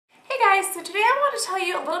guys, so today I want to tell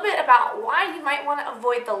you a little bit about why you might want to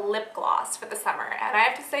avoid the lip gloss for the summer. And I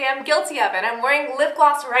have to say I'm guilty of it. I'm wearing lip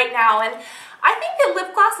gloss right now, and I think that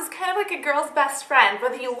lip gloss is kind of like a girl's best friend.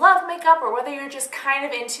 Whether you love makeup or whether you're just kind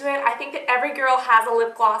of into it, I think that every girl has a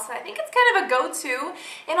lip gloss, and I think it's kind of a go-to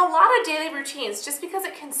in a lot of daily routines just because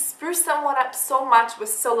it can spruce someone up so much with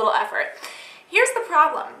so little effort. Here's the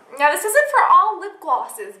problem. Now, this isn't for all lip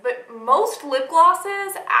glosses, but most lip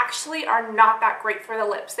glosses actually are not that great for the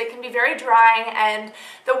lips. They can be very drying, and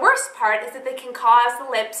the worst part is that they can cause the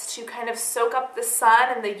lips to kind of soak up the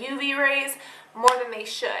sun and the UV rays more than they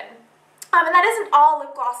should. And that isn't all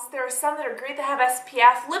lip glosses. There are some that are great that have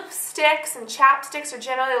SPF. Lipsticks and chapsticks are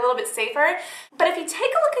generally a little bit safer. But if you take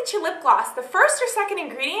a look at your lip gloss, the first or second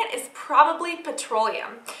ingredient is probably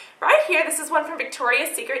petroleum. Right here, this is one from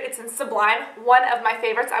Victoria's Secret. It's in Sublime, one of my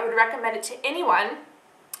favorites. I would recommend it to anyone.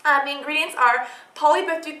 The ingredients are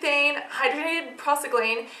polybutane, hydrogenated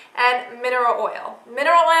prostaglandin, and mineral oil.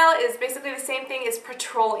 Mineral oil is basically the same thing as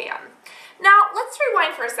petroleum. Now, let's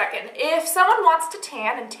rewind for a second. If someone wants to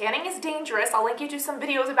tan, and tanning is dangerous, I'll link you to some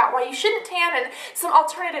videos about why you shouldn't tan and some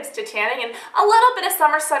alternatives to tanning, and a little bit of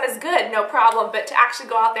summer sun is good, no problem, but to actually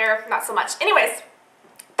go out there, not so much. Anyways,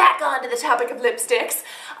 back on to the topic of lipsticks.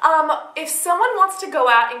 If someone wants to go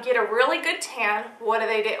out and get a really good tan, what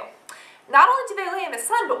do? Not only do they lay in the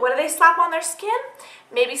sun, but what do they slap on their skin?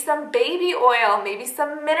 Maybe some baby oil, maybe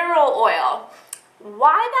some mineral oil.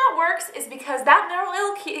 Why that works is because that mineral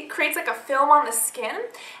oil creates like a film on the skin,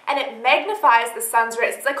 and it magnifies the sun's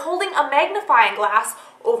rays. It's like holding a magnifying glass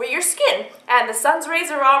over your skin, and the sun's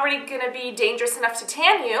rays are already going to be dangerous enough to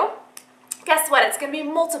tan you. Guess what? It's going to be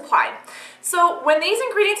multiplied. So when these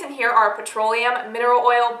ingredients in here are petroleum, mineral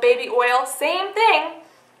oil, baby oil, same thing,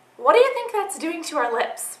 what do you think that's doing to our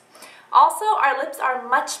lips? Also, our lips are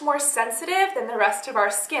much more sensitive than the rest of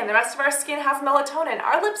our skin. The rest of our skin has melatonin.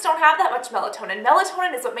 Our lips don't have that much melatonin.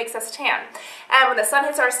 Melatonin is what makes us tan. And when the sun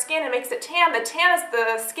hits our skin and makes it tan, the tan is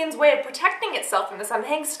the skin's way of protecting itself from the sun.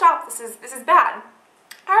 Hey, stop, this is bad.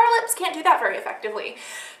 Our lips can't do that very effectively.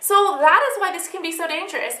 So that is why this can be so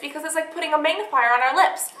dangerous, because it's like putting a magnifier on our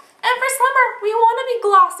lips. And for summer, we want to be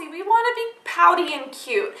glossy, we want to be pouty and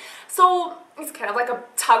cute. So it's kind of like a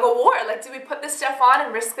tug of war. Like, do we put this stuff on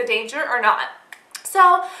and risk the danger or not? So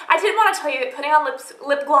I did want to tell you that putting on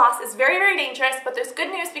lip gloss is very, very dangerous, but there's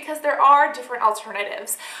good news because there are different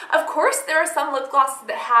alternatives. Of course, there are some lip glosses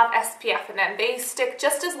that have SPF in them. They stick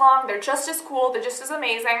just as long, they're just as cool, they're just as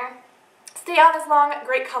amazing. Stay on as long,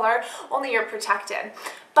 great color, only you're protected.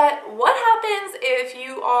 But what happens if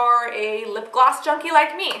you are a lip gloss junkie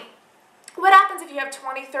like me? What happens if you have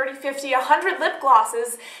 20, 30, 50, 100 lip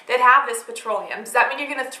glosses that have this petroleum? Does that mean you're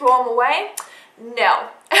going to throw them away? No.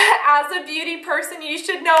 As a beauty person, you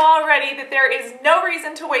should know already that there is no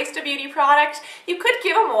reason to waste a beauty product. You could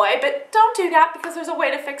give them away, but don't do that because there's a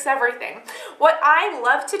way to fix everything. What I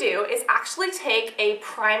love to do is actually take a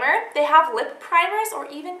primer. They have lip primers or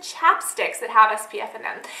even chapsticks that have SPF in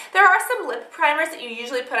them. There are some lip primers that you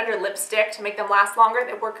usually put under lipstick to make them last longer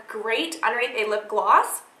that work great underneath a lip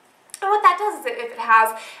gloss. And what that does is that if it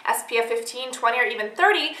has SPF 15, 20, or even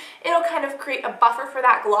 30, it'll kind of create a buffer for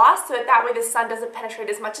that gloss so that way the sun doesn't penetrate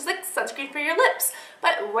as much as like sunscreen for your lips.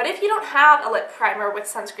 But what if you don't have a lip primer with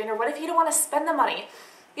sunscreen, or what if you don't want to spend the money?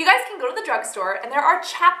 You guys can go to the drugstore, and there are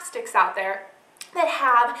chapsticks out there that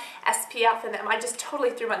have SPF in them. I just totally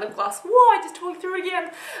threw my lip gloss. Whoa, I just totally threw it again.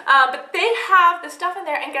 But they have the stuff in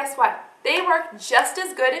there, and guess what? They work just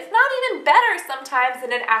as good, if not even better sometimes,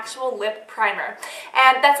 than an actual lip primer.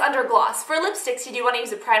 And that's under gloss. For lipsticks, you do want to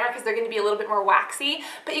use a primer because they're going to be a little bit more waxy.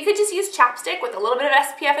 But you could just use chapstick with a little bit of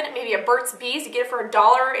SPF in it, maybe a Burt's Bees. You get it for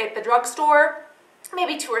 $1 at the drugstore.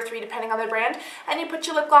 Maybe 2 or 3 depending on the brand, and you put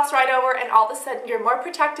your lip gloss right over, and all of a sudden you're more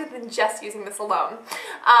protected than just using this alone.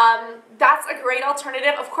 That's a great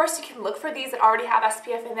alternative. Of course, you can look for these that already have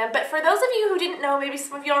SPF in them, but for those of you who didn't know, maybe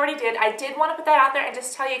some of you already did, I did want to put that out there and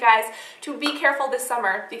just tell you guys to be careful this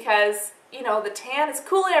summer because, you know, the tan is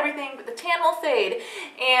cool and everything, but the tan will fade.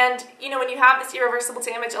 And, you know, when you have this irreversible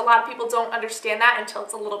damage, a lot of people don't understand that until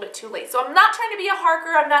it's a little bit too late. So I'm not trying to be a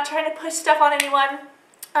harker, I'm not trying to push stuff on anyone.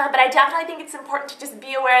 But I definitely think it's important to just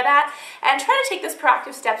be aware of that and try to take those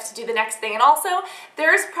proactive steps to do the next thing. And also,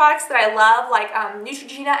 there's products that I love, like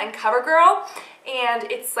Neutrogena and CoverGirl, and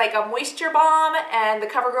it's like a moisture balm, and the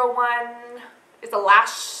CoverGirl one is a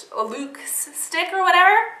lash luxe stick or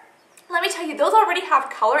whatever. Let me tell you, those already have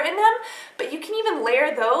color in them, but you can even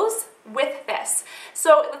layer those with this.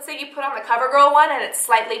 So let's say you put on the CoverGirl one and it's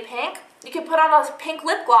slightly pink. You can put on a pink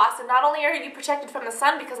lip gloss, and not only are you protected from the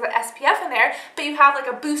sun because of the SPF in there, but you have like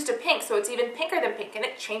a boost of pink, so it's even pinker than pink, and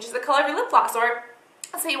it changes the color of your lip gloss. Or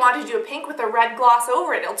So you want to do a pink with a red gloss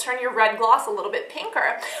over it, it'll turn your red gloss a little bit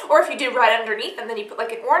pinker. Or if you do red underneath and then you put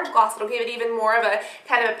like an orange gloss, it'll give it even more of a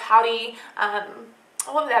kind of a pouty,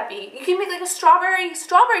 what would that be? You can make like a strawberry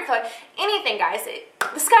color. Anything, guys.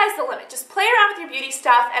 The sky's the limit. Just play around with your beauty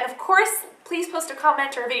stuff, and of course, please post a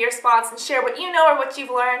comment or a video response and share what you know or what you've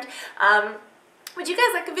learned. Would you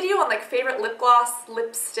guys like a video on like favorite lip gloss,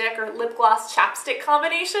 lipstick, or lip gloss chapstick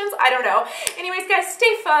combinations? I don't know. Anyways, guys,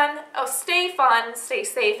 stay fun. Oh, stay fun, stay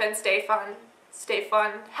safe, and stay fun. Stay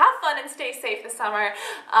fun. Have fun and stay safe this summer.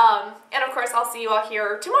 And of course, I'll see you all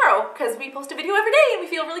here tomorrow because we post a video every day and we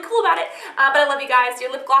feel really cool about it. But I love you guys.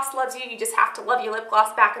 Your lip gloss loves you. You just have to love your lip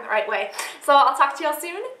gloss back in the right way. So I'll talk to y'all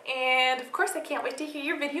soon. And of course, I can't wait to hear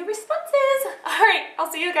your video responses. All right,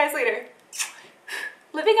 I'll see you guys later.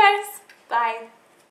 Love you guys. Bye.